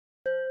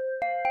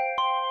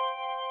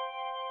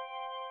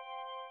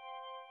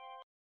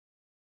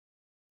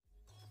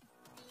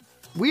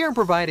We are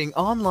providing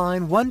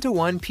online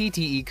one-to-one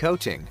PTE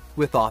coaching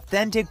with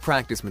authentic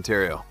practice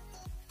material.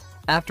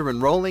 After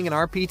enrolling in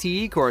our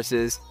PTE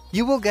courses,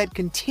 you will get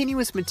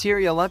continuous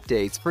material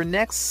updates for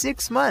next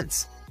 6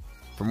 months.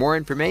 For more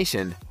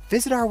information,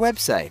 visit our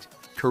website,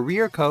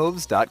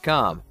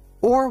 CareerCoves.com,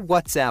 or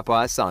WhatsApp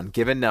us on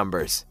given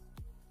numbers.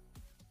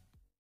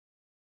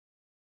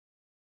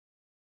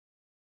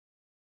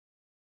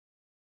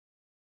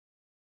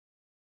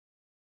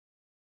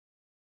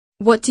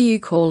 What do you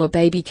call a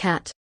baby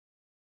cat?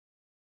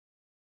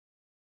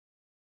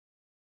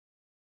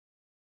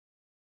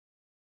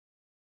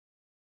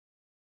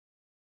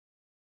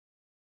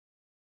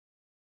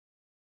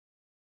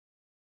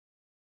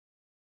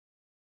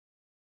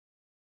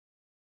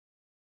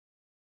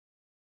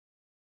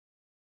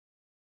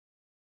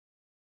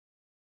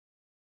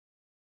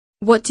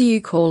 What do you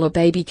call a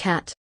baby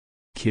cat?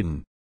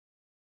 Kitten.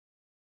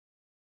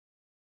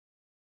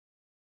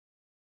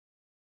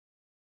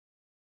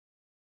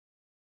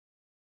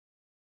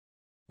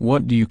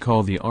 What do you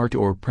call the art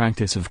or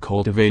practice of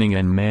cultivating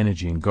and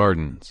managing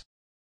gardens?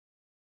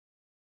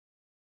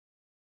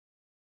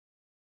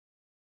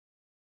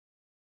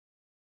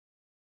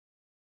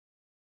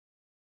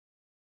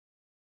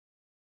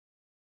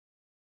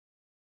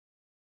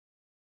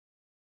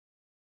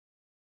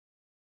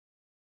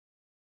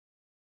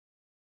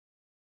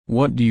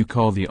 What do you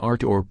call the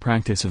art or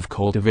practice of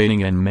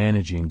cultivating and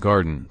managing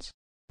gardens?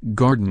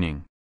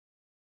 Gardening.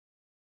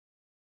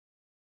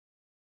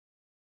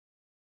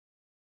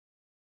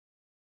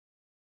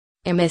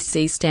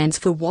 MSc stands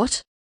for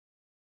what?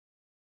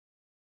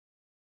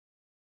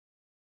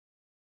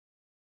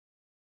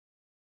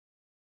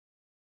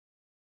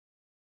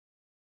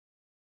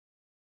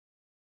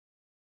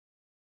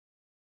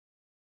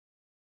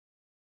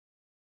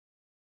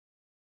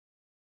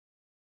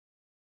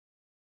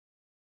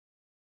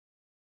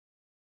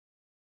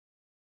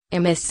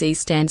 MSc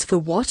stands for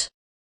what?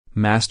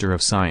 Master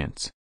of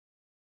Science.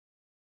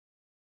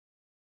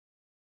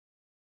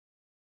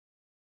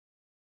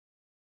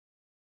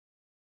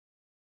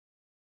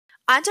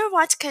 Under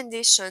what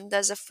condition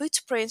does a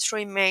footprint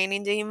remain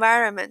in the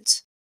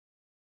environment?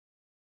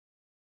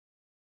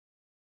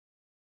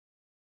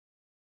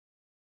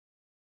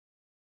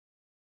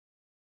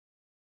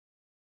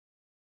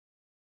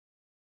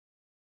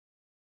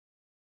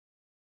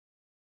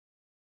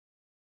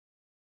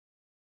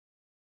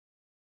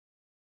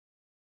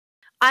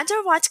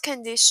 Under what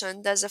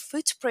condition does a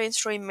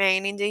footprint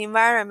remain in the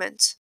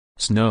environment?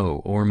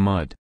 Snow or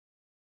mud.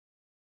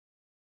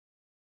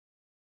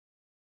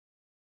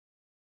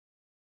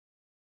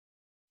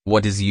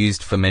 What is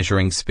used for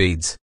measuring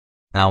speeds?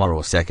 Hour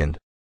or second?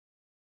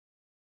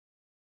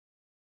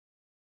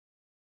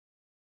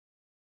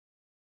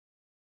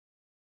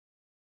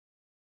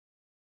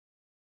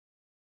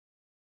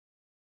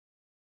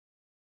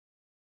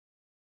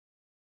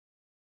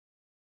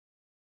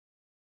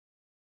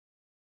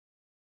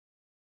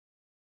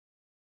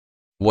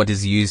 What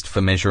is used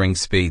for measuring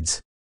speeds?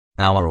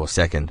 Hour or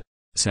second?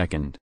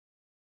 Second.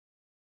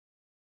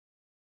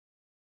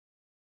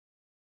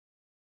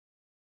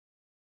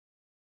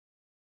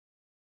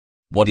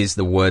 What is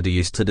the word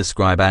used to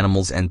describe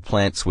animals and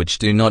plants which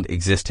do not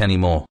exist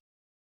anymore?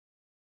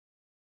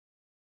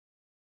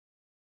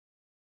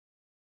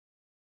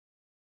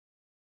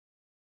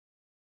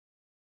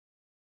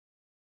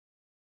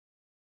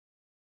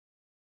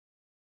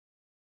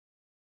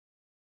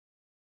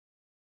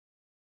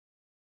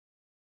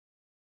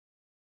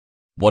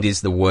 What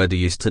is the word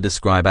used to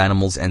describe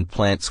animals and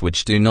plants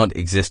which do not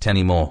exist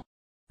anymore?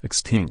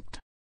 Extinct.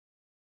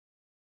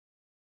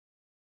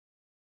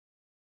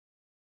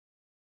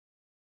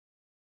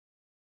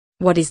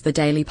 What is the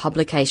daily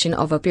publication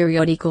of a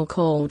periodical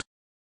called?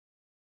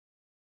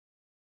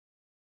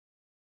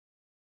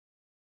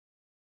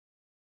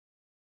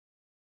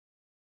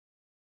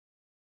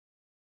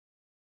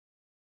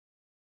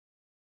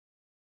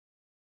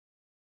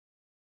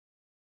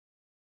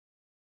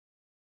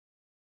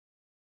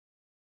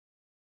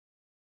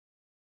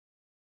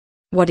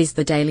 What is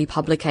the daily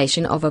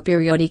publication of a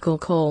periodical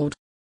called?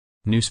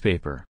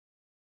 Newspaper.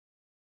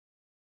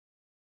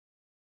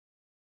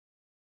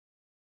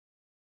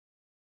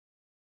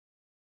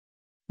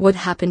 What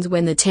happens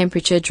when the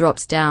temperature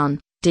drops down,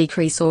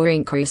 decrease or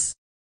increase?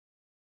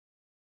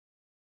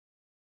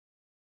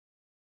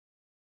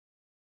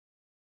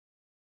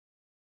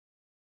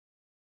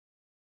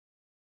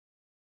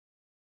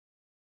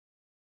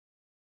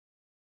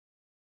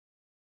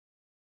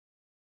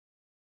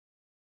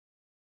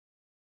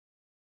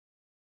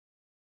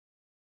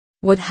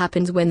 What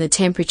happens when the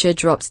temperature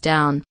drops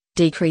down,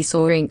 decrease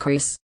or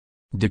increase?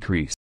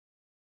 Decrease.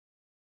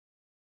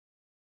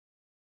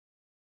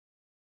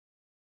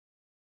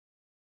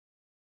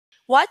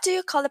 What do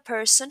you call a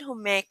person who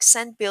makes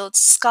and builds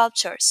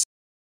sculptures?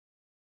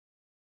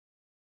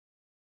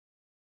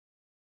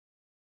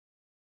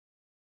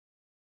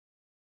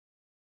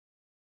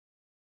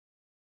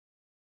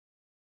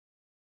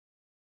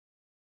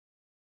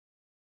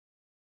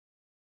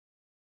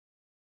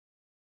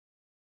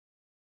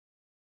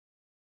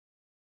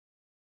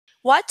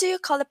 What do you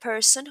call a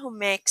person who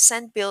makes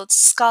and builds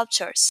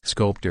sculptures?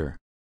 Sculptor.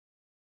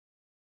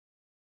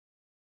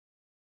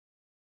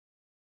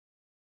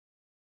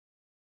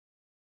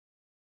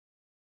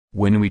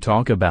 When we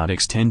talk about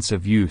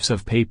extensive use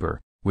of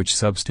paper, which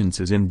substance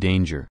is in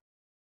danger?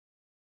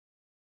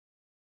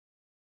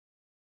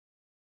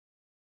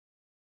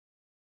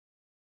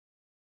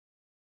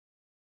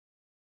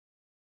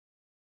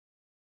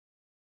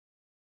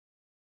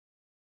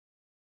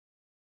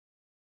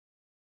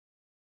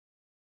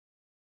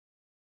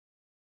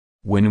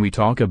 When we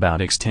talk about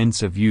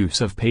extensive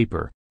use of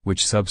paper,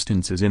 which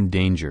substance is in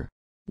danger?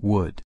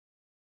 Wood.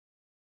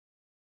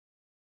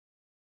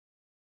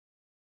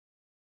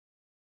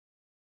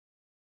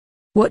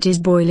 What is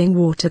boiling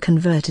water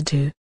converted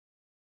to?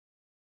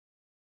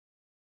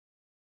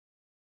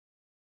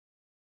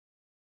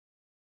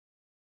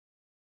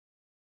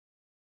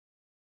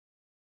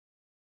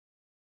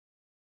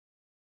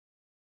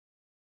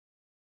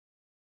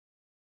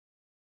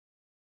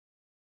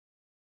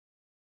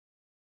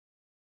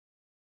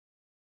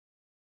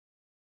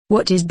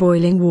 What is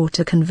boiling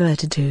water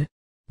converted to?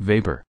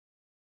 Vapor.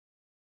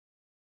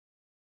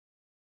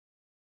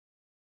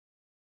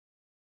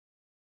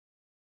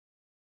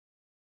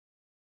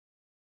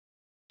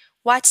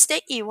 What's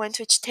the event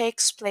which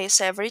takes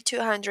place every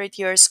 200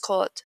 years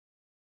called?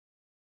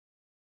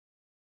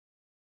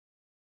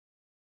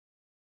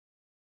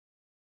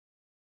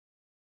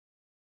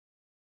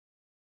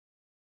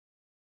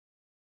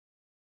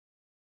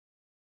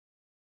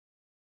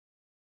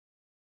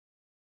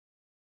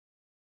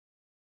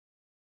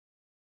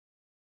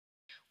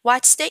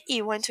 What's the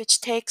event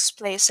which takes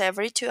place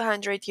every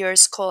 200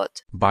 years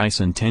called?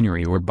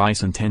 Bicentenary or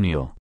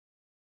bicentennial.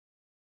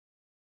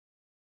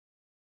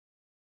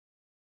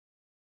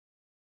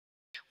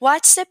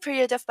 What's the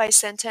period of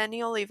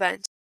bicentennial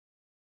event?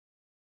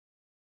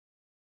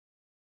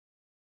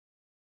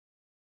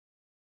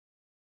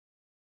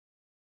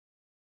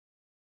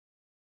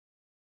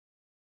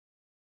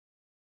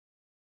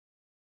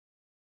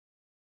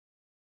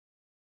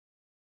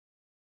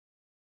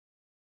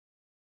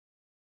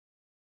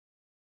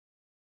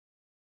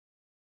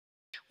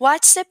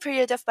 What's the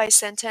period of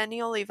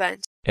bicentennial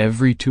event?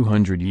 Every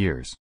 200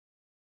 years.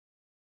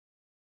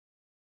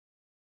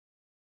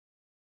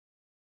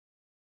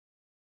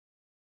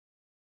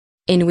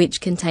 In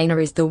which container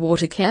is the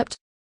water kept?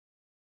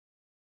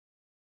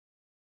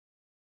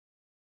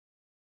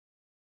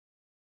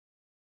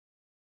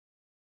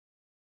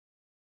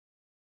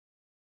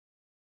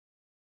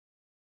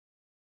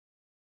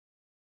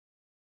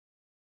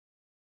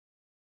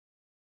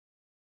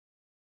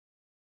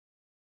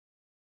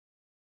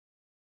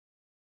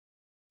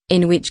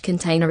 In which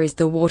container is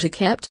the water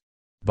kept?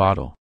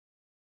 Bottle.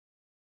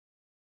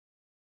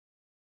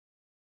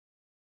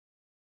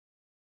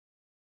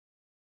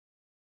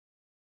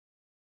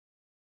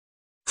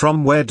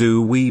 From where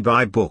do we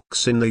buy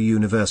books in the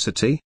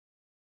university?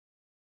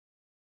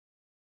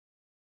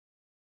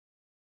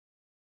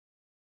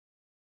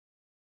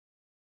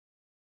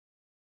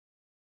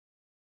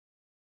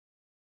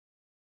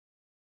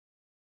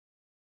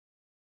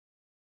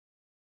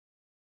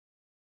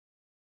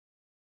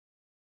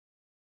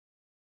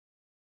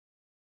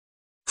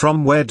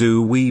 From where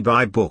do we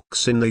buy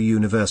books in the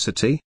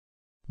university?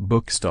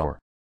 Bookstore.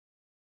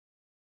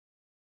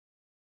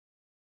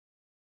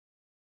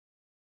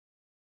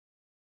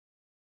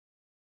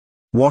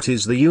 What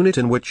is the unit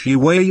in which you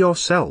weigh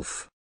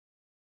yourself?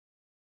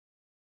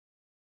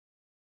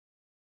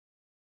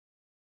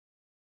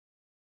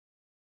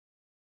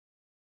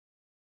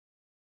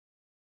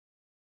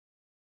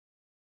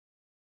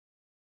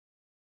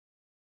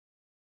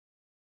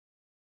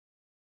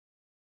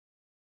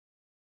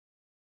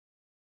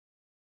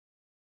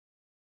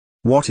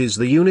 What is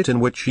the unit in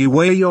which you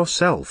weigh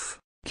yourself?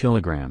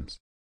 Kilograms.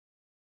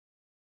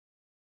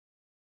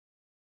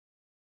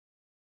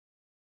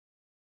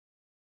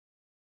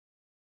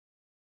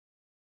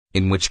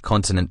 In which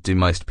continent do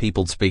most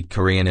people speak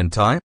Korean and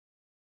Thai?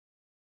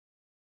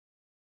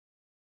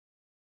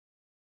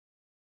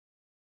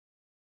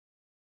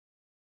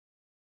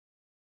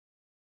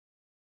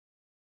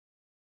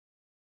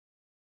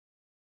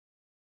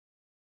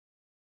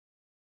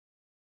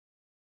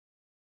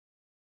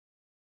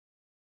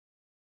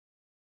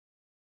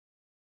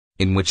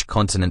 In which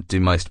continent do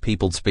most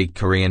people speak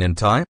Korean and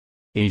Thai?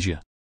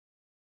 Asia.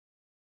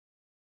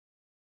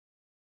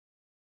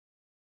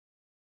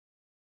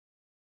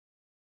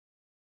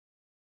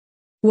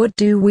 What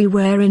do we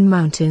wear in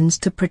mountains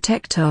to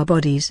protect our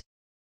bodies?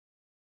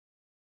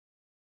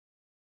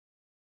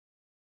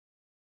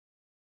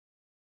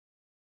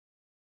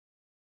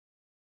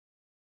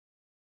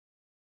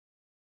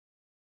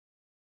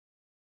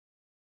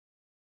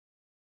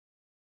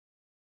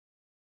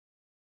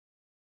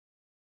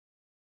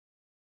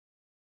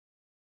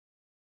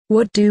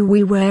 What do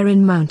we wear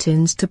in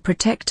mountains to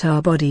protect our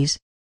bodies?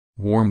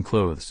 Warm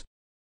clothes.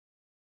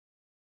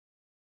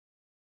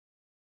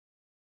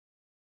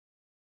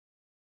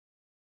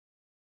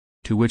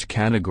 To which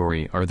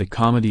category are the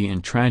comedy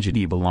and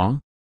tragedy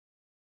belong?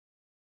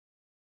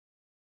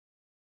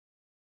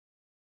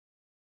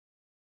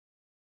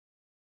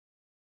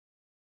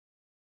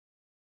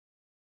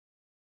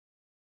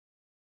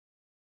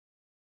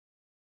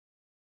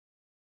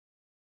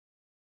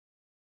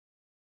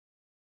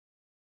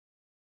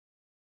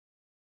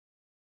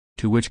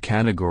 To which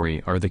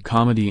category are the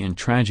comedy and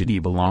tragedy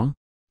belong?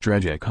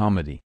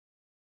 Tragicomedy.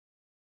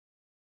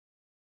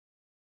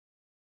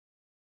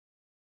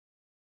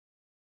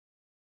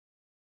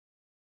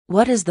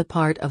 What is the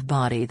part of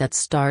body that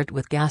start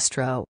with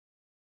gastro?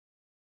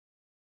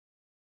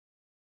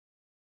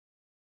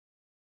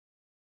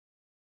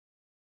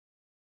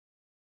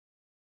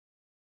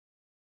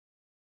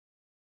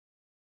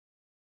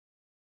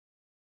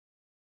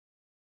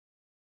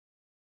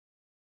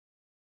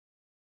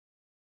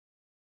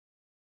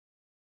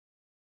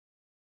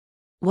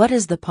 What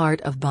is the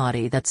part of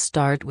body that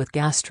start with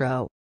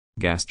gastro?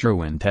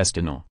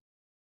 Gastrointestinal.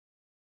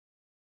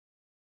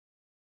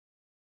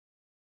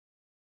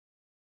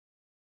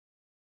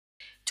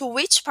 To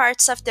which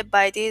parts of the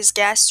body is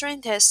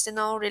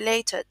gastrointestinal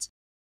related?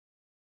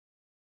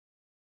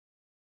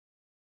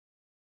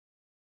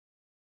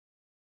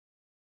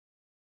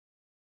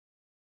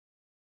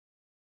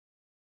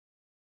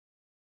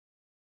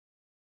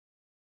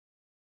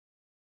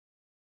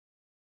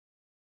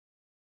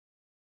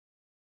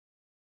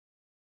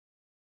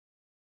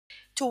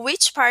 To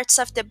which parts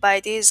of the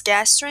body is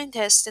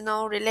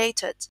gastrointestinal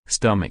related?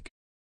 Stomach.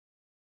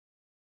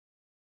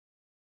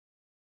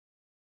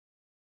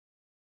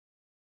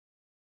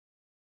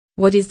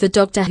 What is the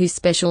doctor who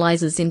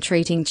specializes in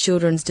treating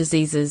children's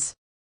diseases?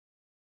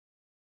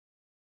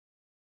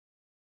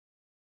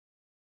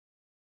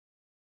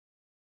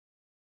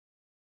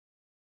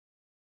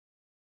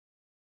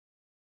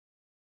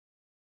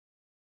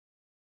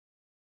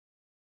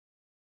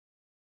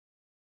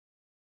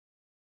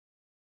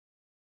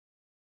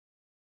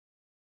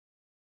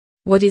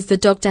 What is the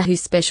doctor who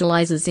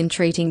specializes in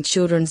treating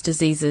children's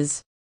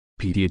diseases?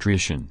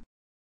 Pediatrician.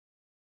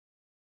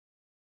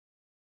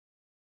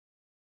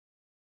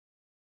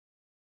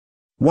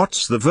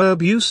 What's the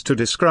verb used to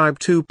describe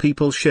two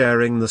people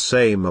sharing the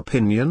same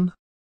opinion?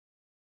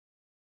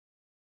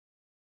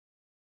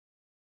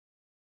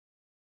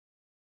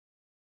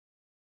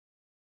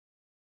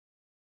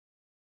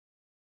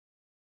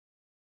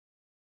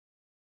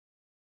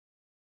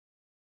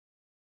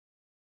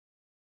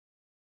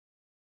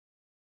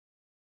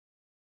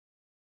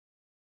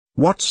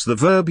 What's the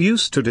verb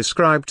used to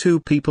describe two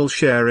people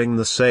sharing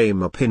the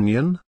same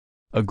opinion?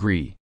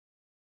 Agree.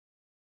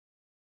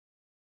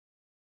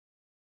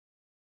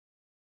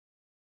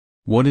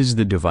 What is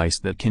the device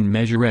that can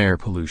measure air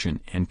pollution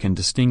and can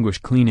distinguish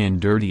clean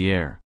and dirty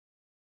air?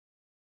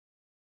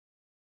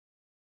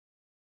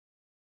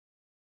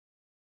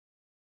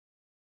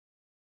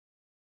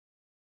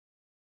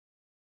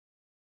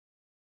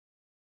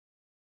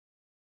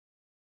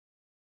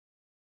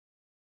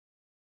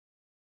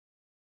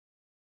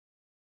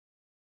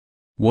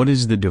 What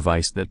is the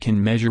device that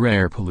can measure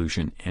air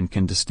pollution and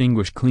can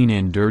distinguish clean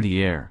and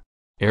dirty air?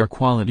 Air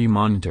quality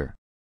monitor.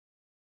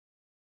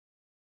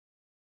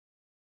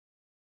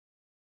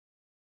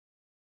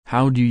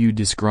 How do you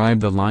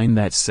describe the line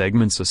that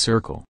segments a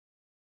circle?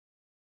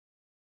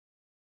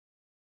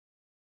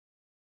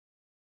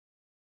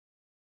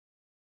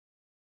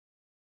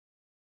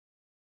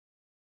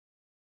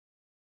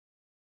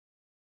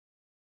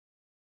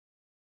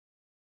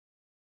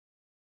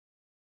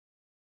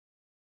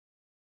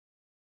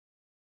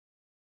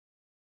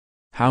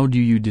 How do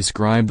you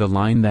describe the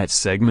line that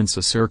segments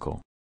a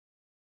circle?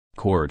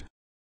 Chord.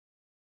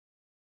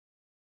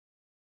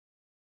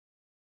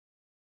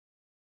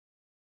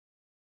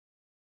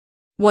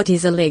 What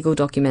is a legal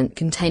document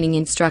containing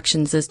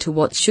instructions as to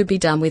what should be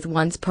done with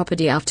one's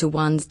property after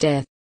one's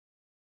death?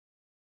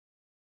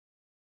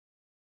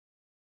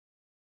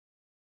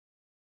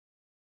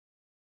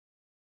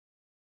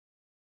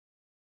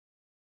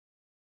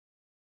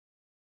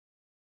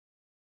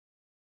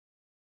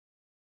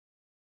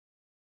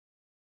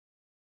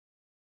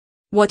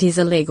 What is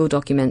a legal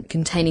document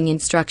containing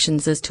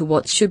instructions as to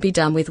what should be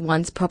done with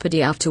one's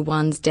property after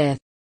one's death?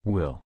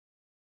 Will.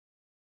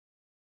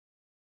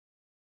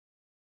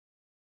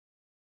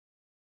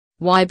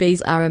 Why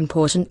bees are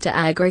important to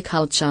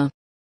agriculture?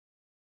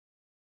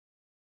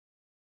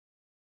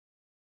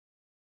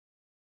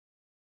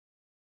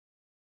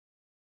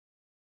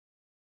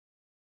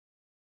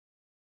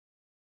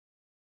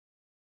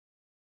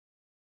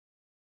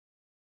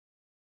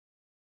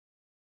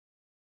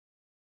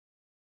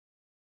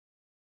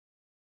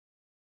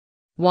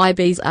 Why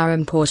bees are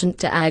important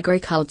to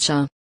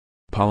agriculture?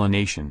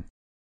 Pollination.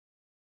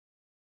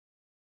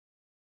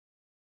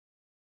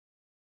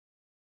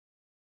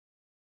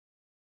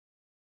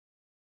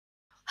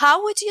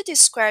 How would you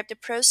describe the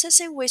process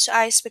in which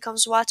ice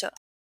becomes water?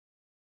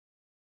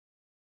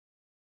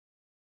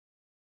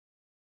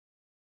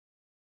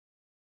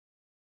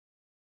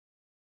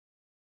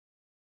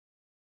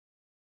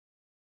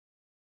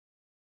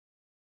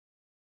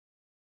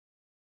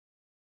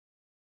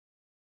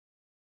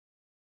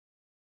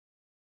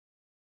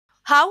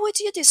 How would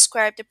you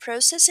describe the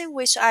process in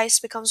which ice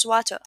becomes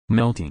water?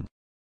 Melting.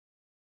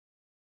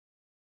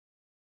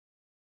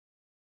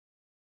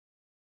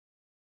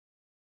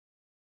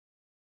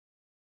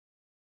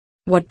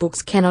 What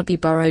books cannot be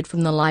borrowed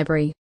from the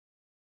library?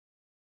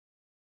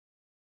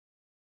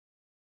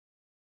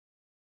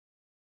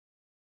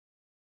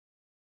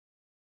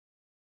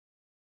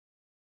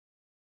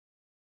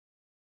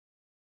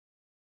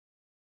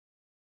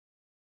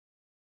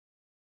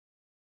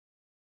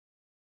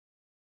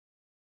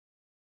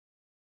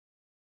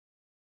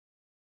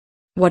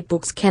 What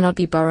books cannot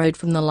be borrowed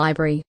from the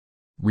library?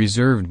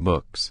 Reserved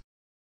books.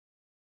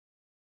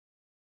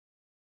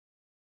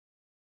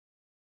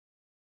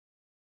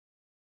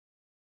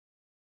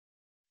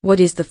 What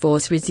is the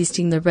force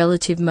resisting the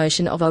relative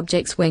motion of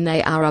objects when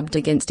they are rubbed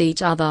against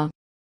each other?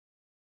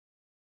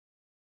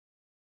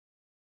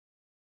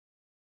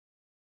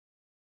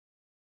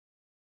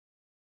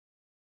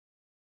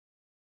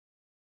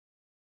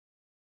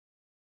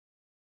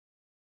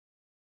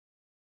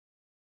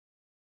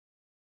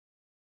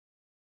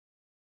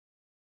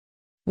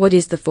 What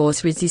is the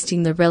force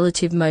resisting the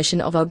relative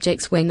motion of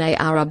objects when they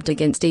are rubbed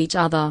against each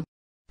other?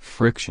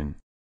 Friction.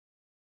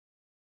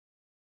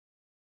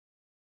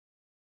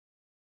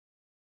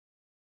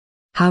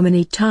 How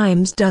many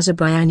times does a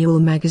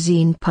biannual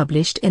magazine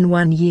published in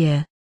 1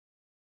 year?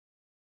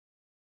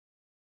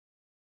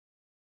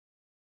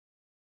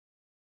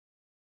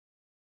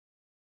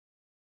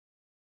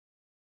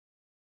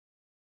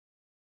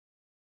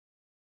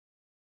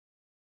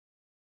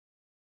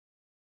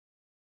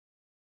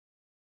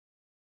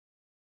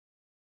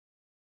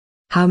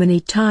 How many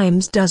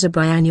times does a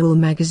biannual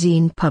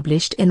magazine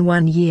published in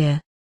 1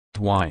 year?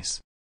 Twice.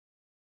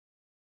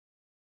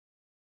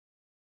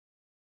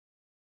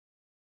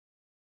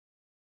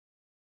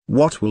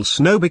 What will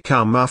snow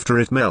become after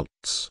it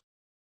melts?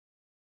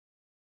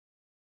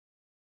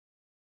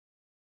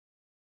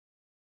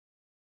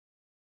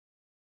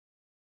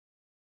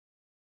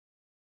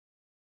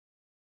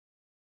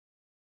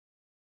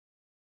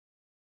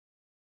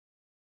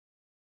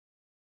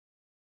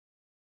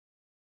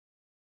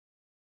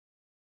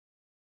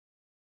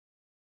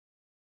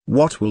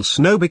 What will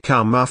snow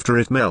become after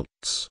it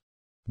melts?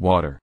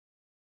 Water.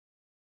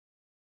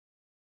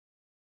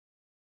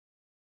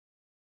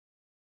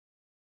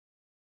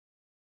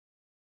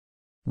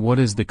 What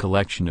is the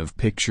collection of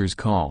pictures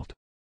called?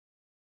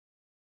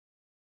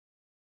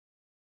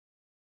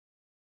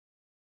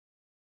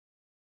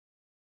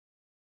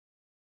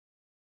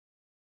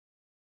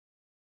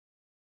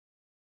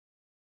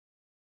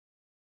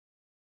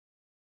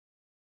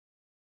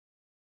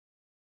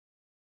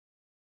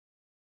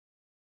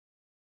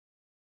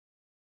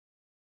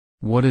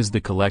 What is the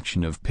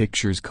collection of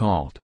pictures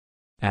called?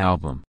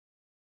 Album.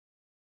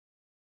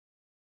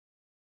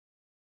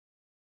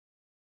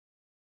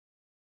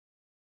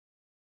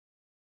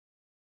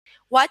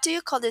 What do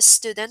you call the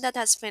student that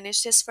has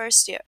finished his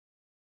first year?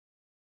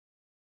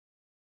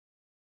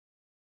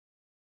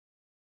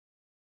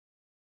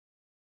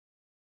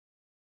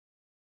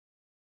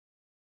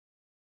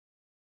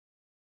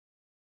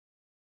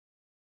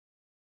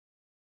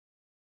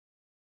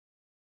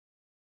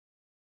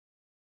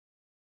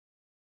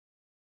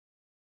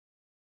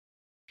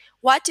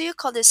 What do you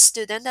call the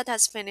student that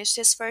has finished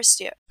his first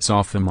year?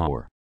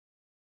 Sophomore.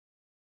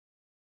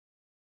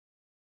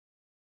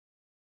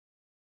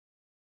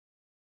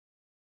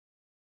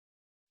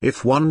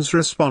 If one's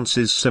response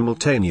is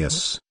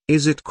simultaneous,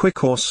 is it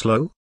quick or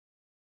slow?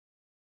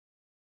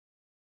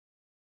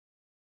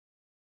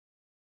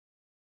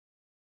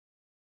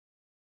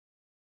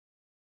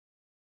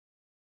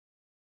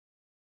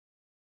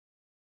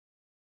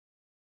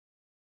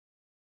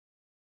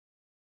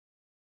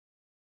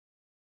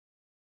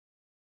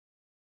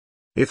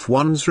 If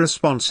one's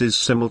response is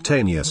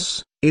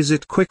simultaneous, is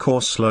it quick or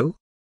slow?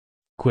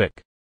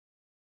 Quick.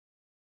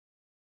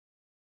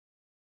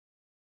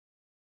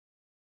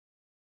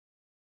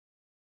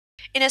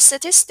 In a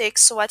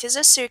statistics, what is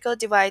a circle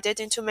divided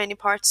into many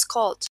parts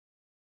called?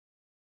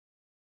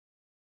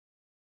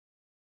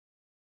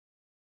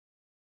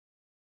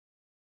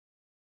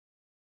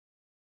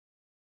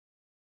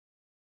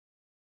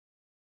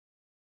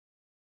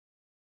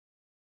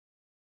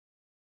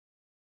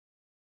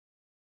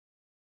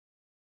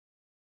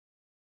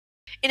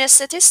 In a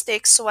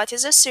statistics, what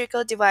is a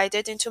circle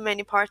divided into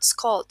many parts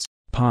called?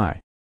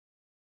 Pi.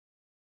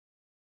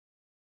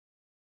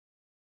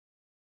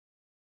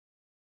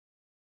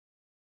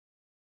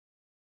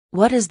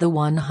 What is the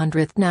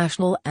 100th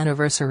national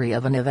anniversary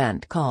of an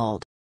event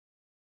called?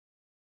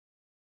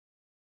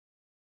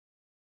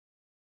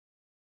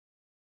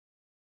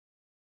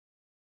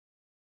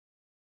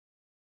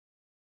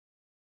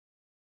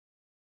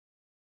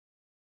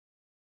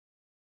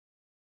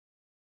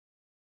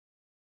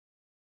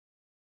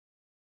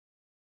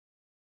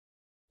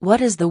 What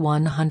is the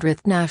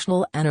 100th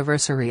national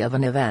anniversary of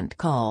an event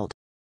called?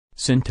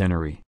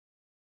 Centenary.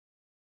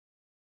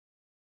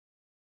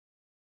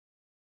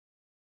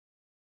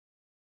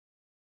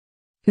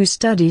 Who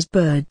studies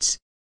birds?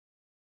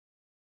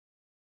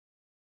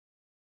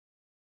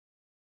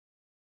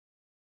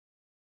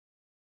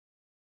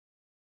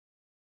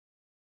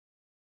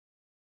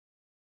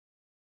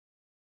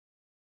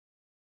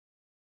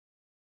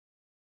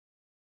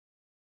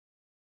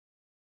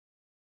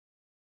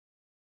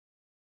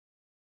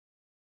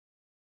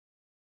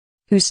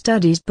 Who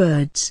studies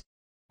birds?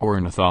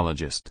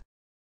 Ornithologist.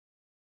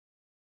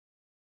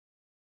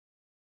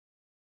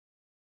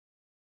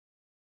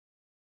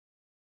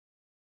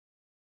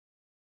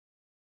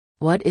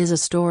 What is a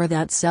store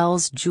that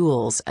sells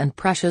jewels and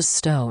precious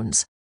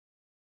stones?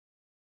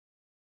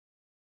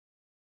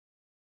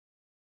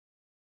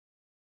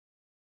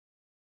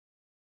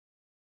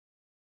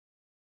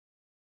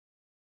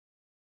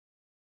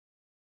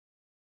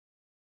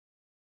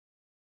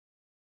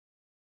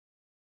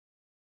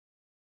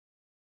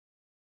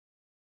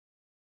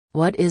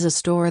 What is a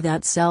store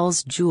that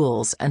sells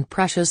jewels and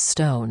precious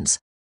stones?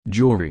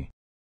 Jewelry.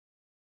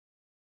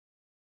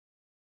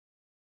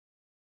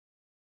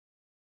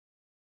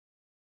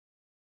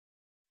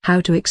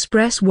 How to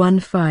express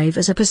 1/5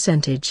 as a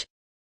percentage.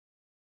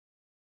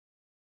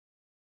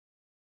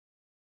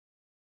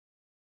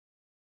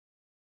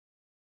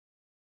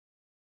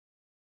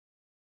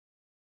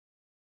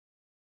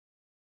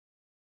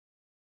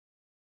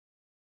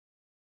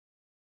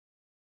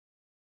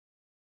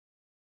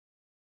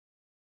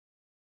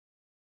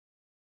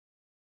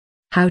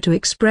 How to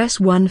express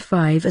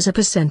 1/5 as a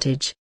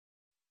percentage.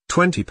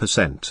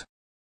 20%.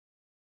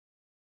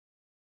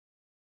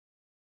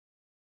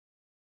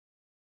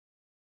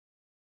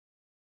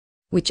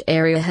 Which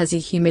area has a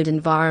humid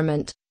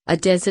environment, a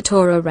desert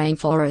or a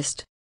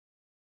rainforest?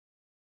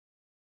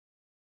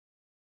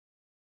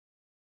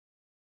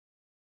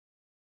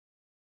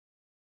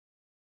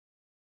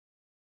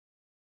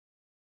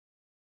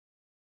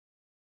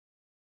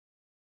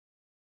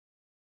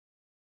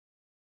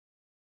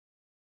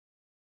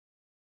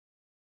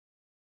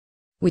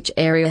 Which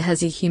area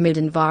has a humid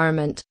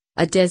environment,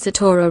 a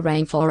desert or a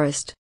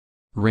rainforest?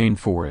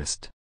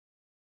 Rainforest.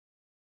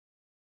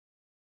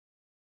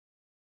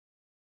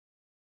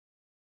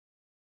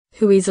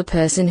 Who is a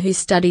person who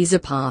studies a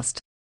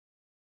past?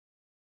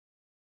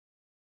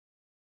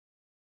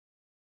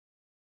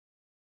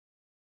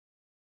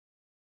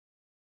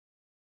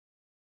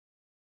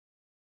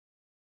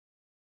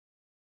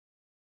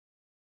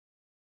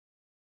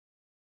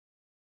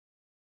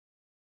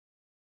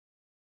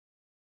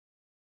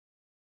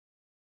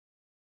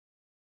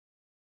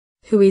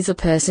 Who is a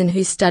person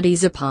who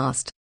studies a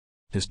past?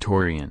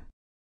 Historian.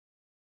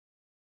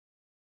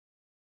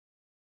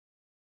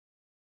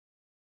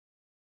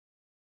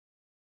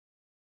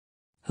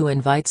 Who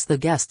invites the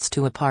guests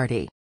to a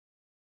party?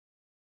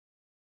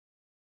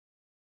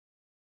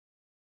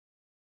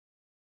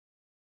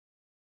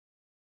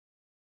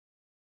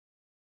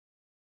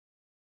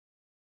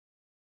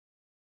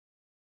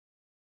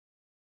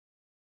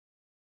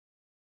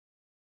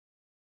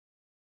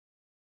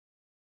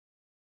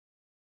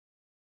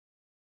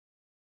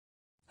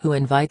 Who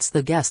invites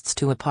the guests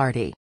to a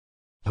party?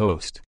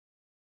 Host.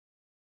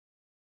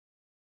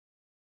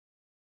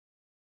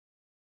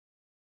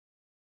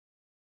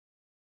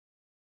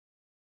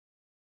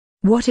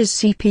 What is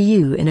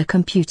CPU in a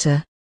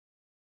computer?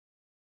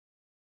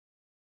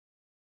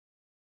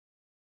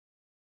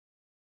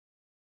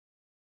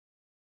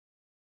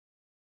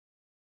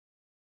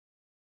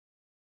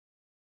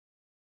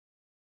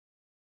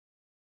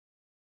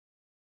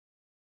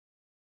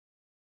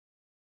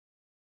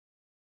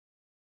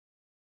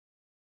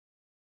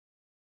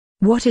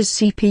 What is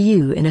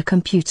CPU in a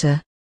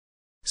computer?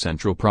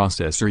 Central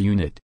processor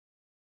unit.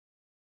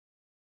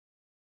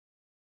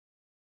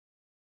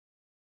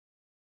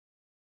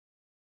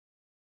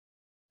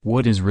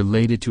 What is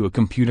related to a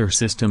computer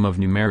system of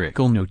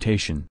numerical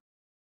notation?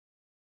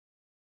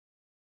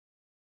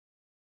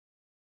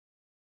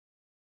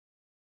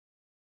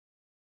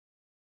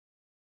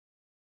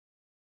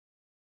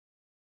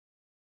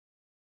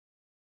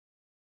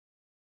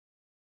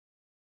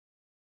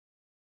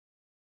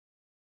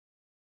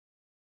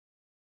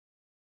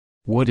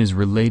 What is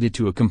related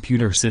to a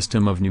computer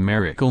system of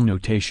numerical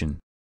notation?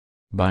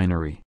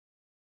 Binary.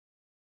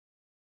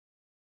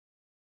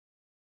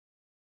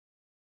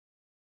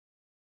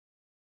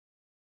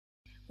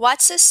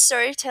 What's a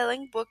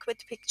storytelling book with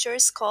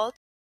pictures called?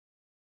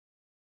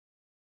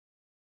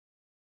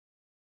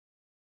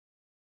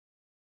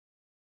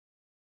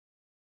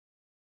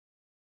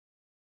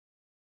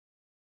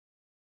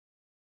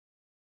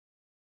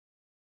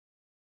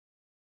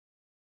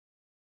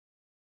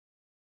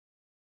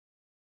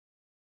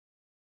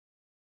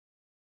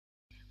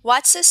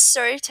 What's a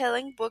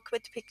storytelling book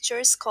with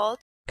pictures called?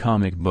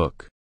 Comic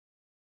book.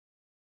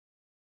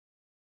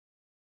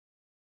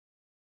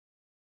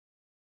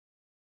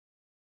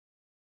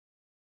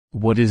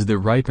 What is the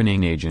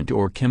ripening agent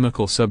or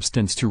chemical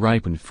substance to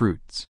ripen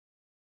fruits?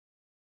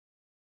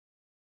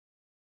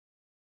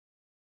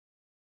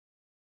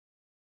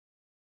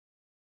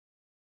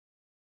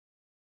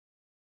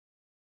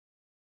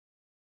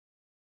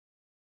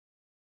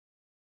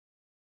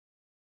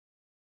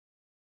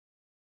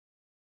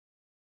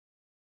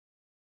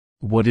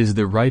 What is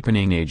the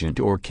ripening agent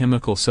or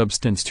chemical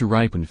substance to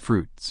ripen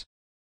fruits?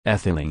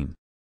 Ethylene.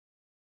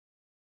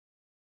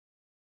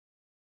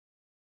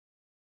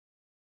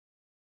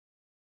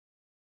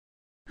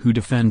 Who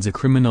defends a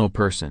criminal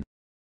person?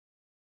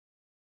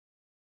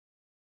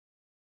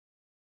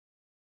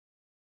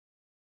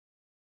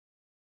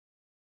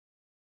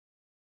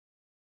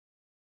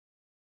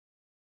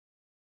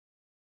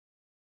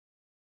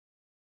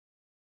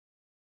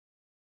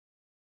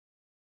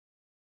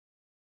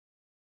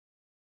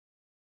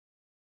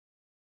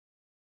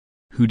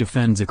 Who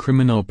defends a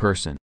criminal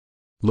person?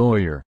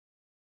 Lawyer.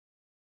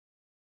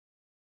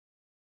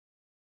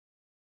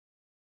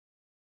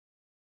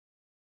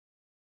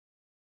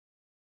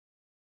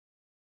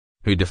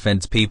 Who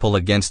defends people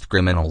against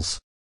criminals?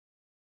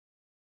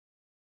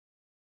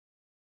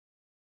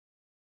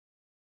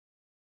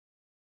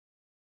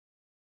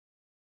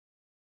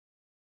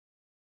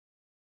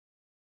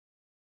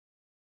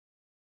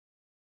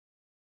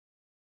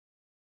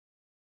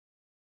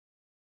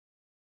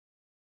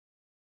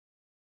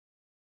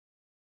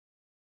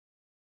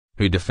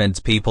 Who defends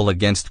people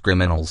against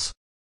criminals?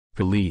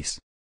 Police.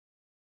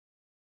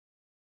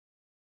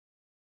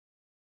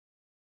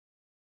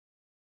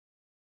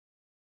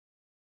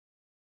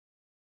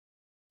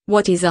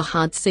 What is a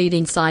hard seed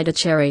inside a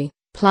cherry,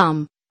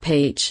 plum,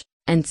 peach,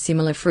 and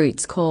similar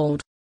fruits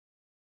called?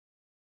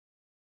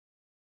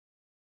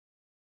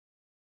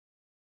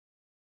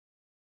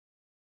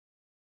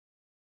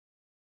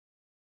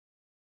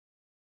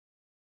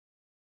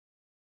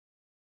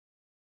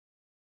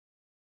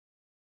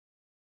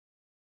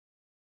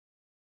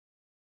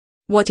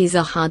 What is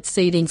a hard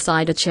seed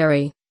inside a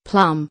cherry,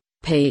 plum,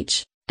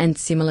 peach, and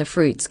similar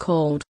fruits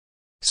called?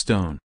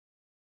 Stone.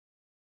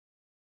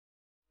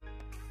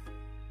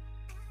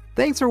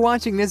 Thanks for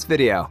watching this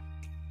video.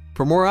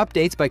 For more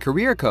updates by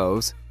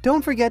CareerCoves,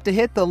 don't forget to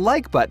hit the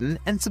like button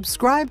and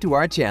subscribe to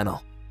our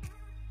channel.